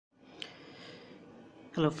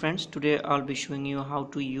Hello friends, today I'll be showing you how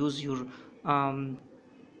to use your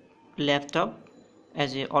laptop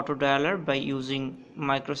as a auto dialer by using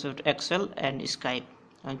Microsoft Excel and Skype.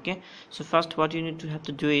 Okay, so first what you need to have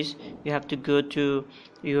to do is you have to go to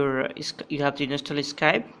you have to install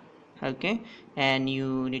Skype. Okay, and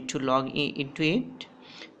you need to log into it.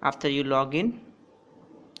 After you log in,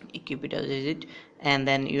 you keep it as it, and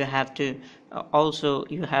then you have to also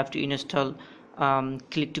you have to install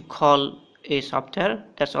click to call a software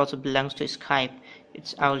that also belongs to Skype.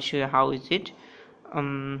 I will show you how is it.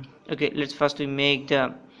 Okay, let's first make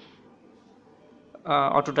the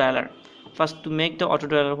auto dialer. First, to make the auto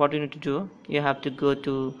dialer, what you need to do, you have to go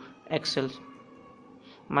to Excel,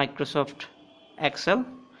 Microsoft Excel.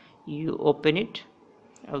 You open it.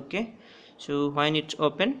 Okay, so when it's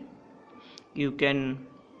open, you can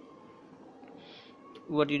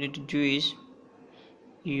what you need to do is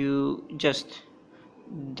you just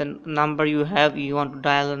the number you have, you want to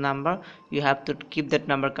dial the number, you have to keep that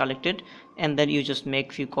number collected, and then you just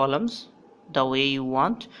make few columns the way you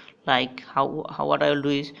want. Like how what I will do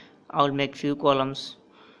is I will make few columns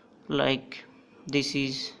like this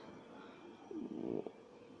is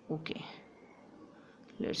okay.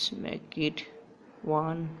 Let's make it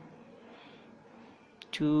 1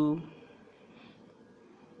 2,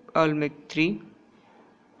 I'll make 3.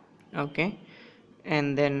 Okay,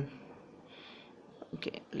 and then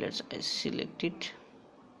okay, let's select it.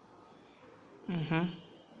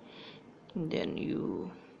 Then you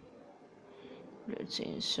let's say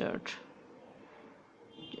insert,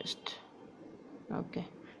 just okay,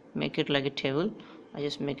 make it like a table. I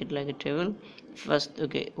just make it like a table first.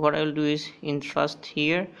 Okay, what I will do is in first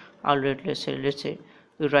here I'll write, let's say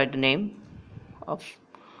you write the name of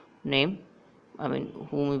I mean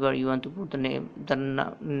whomever you want to put the name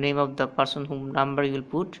of the person whom number you will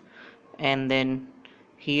put, and then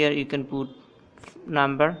here you can put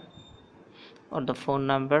number or the phone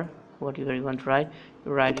number, whatever you want to write,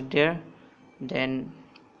 you write it there. Then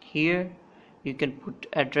here you can put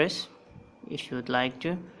address if you would like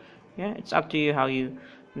to. Yeah, it's up to you how you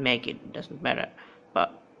make it, doesn't matter.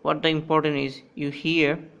 But what the important is, you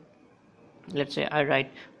here, let's say I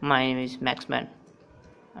write my name is Maxman.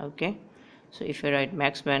 Okay, so if I write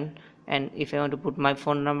Maxman, and if I want to put my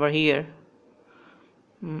phone number here,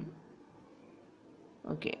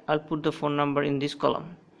 okay, I'll put the phone number in this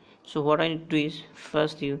column. So what I need to do is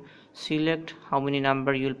first you select how many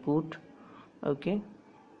number you'll put. Okay,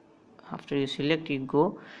 after you select, you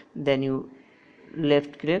go, then you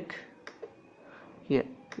left click here,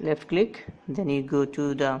 then you go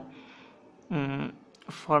to the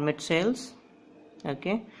format cells.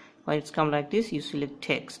 Okay, when it's come like this, you select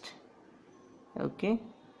text. Okay,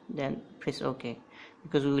 then press OK,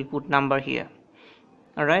 because we will put number here.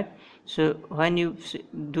 Alright, so when you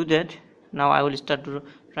do that, now I will start to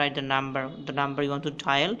write the number you want to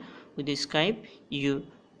dial with the Skype. You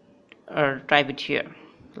type it here,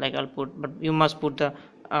 like I'll put, but you must put the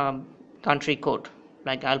country code.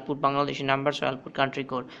 Like I'll put Bangladeshi number, so I'll put country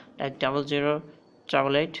code like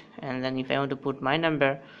 0088, and then if I want to put my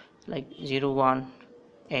number like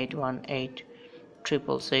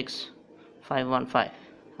 01818666515.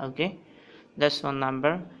 okay, that's one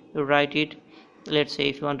number. You write it. Let's say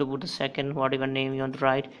if you want to put the second whatever name you want to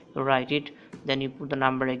write, you write it, then you put the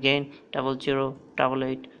number again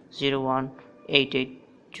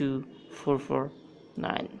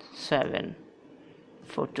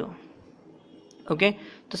 0088018824497742. okay,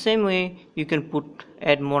 the same way you can put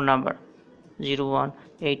add more number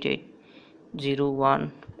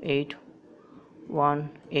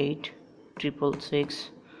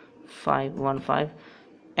 01880186666515.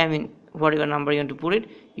 I mean whatever number you want to put it,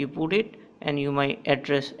 you put it, and you might add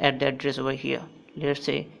the address over here. Let's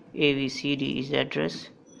say ABCD is the address.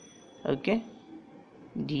 Okay,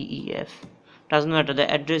 DEF, doesn't matter, the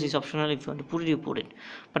address is optional. If you want to put it, you put it.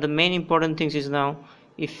 But the main important thing is now,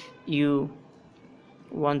 if you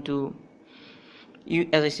want to,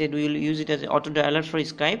 as I said, we will use it as an auto dialer for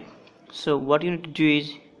Skype. So what you need to do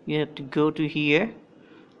is you have to go to here,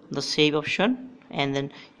 the save option, and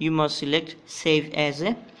then you must select save as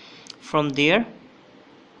a. From there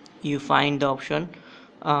you find the option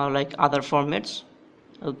like other formats.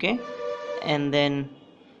 Okay, and then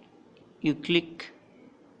you click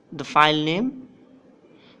the file name,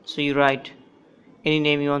 so you write any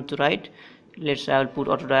name you want to write. Let's say I will put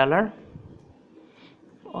auto dialer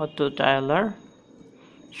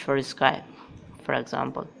for Skype, for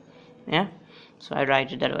example. Yeah, so I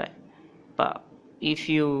write it that way. But if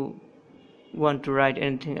you want to write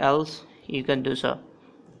anything else, you can do so.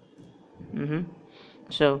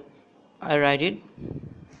 So I write it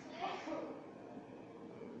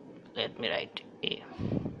let me write A.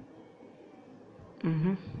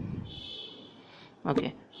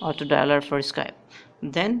 Okay, auto dialer for Skype.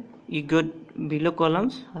 Then you go below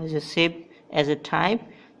columns as a save as a type,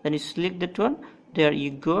 then you select that one. There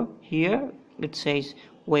you go, here it says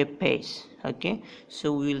web page. Okay,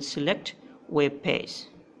 so we will select web page.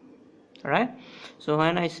 Alright, so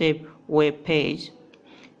when I say web page,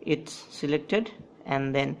 it's selected,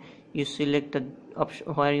 and then you select the option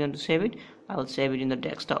where you want to save it. I will save it in the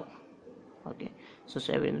desktop. Okay, so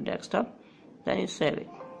save it in the desktop, then you save it.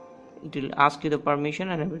 It will ask you the permission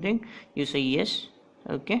and everything, you say yes.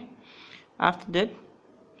 Okay, after that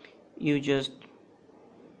you just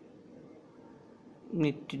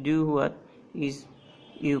need to do what is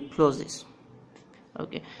you close this.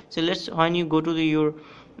 Okay, so let's, when you go to your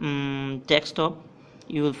desktop,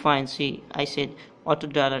 you will find, see, I said auto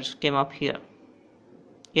dialers came up here.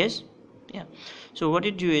 Yes, yeah. So what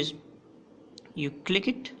you do is you click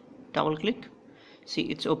it, double click, see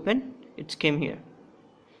it's open, it's came here,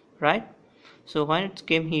 right? So when it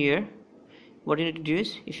came here, what you need to do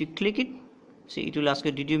is, if you click it, see it will ask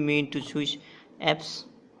you, did you mean to switch apps?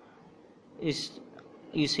 Is,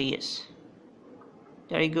 you say yes.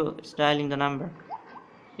 There you go, it's dialing the number.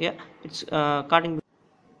 Yeah, it's cutting.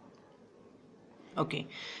 Okay,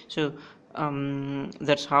 so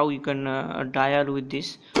that's how you can dial with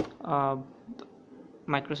this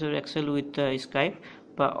Microsoft Excel with Skype.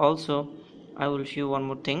 But also I will show you one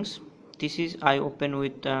more things. This is I open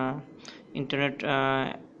with Internet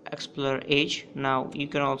Explorer Edge. Now you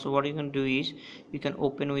can also, what you can do is you can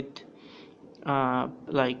open with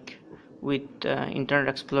like with Internet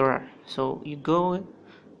Explorer. So you go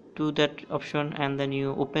to that option and then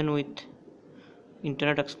you open with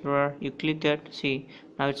Internet Explorer, you click that, see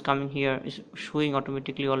now it's coming here, it's showing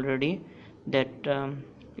automatically already that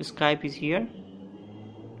Skype is here.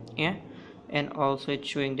 Yeah, and also it's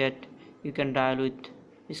showing that you can dial with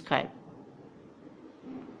Skype.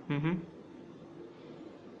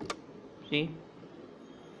 See,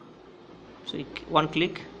 so one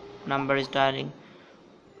click, number is dialing,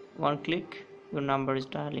 one click, your number is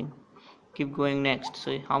dialing. Keep going next.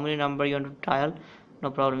 So how many number you want to dial, no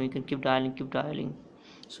problem, you can keep dialing.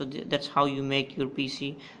 So that's how you make your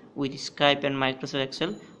PC with Skype and Microsoft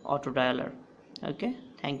Excel auto dialer. Okay,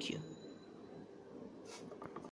 thank you.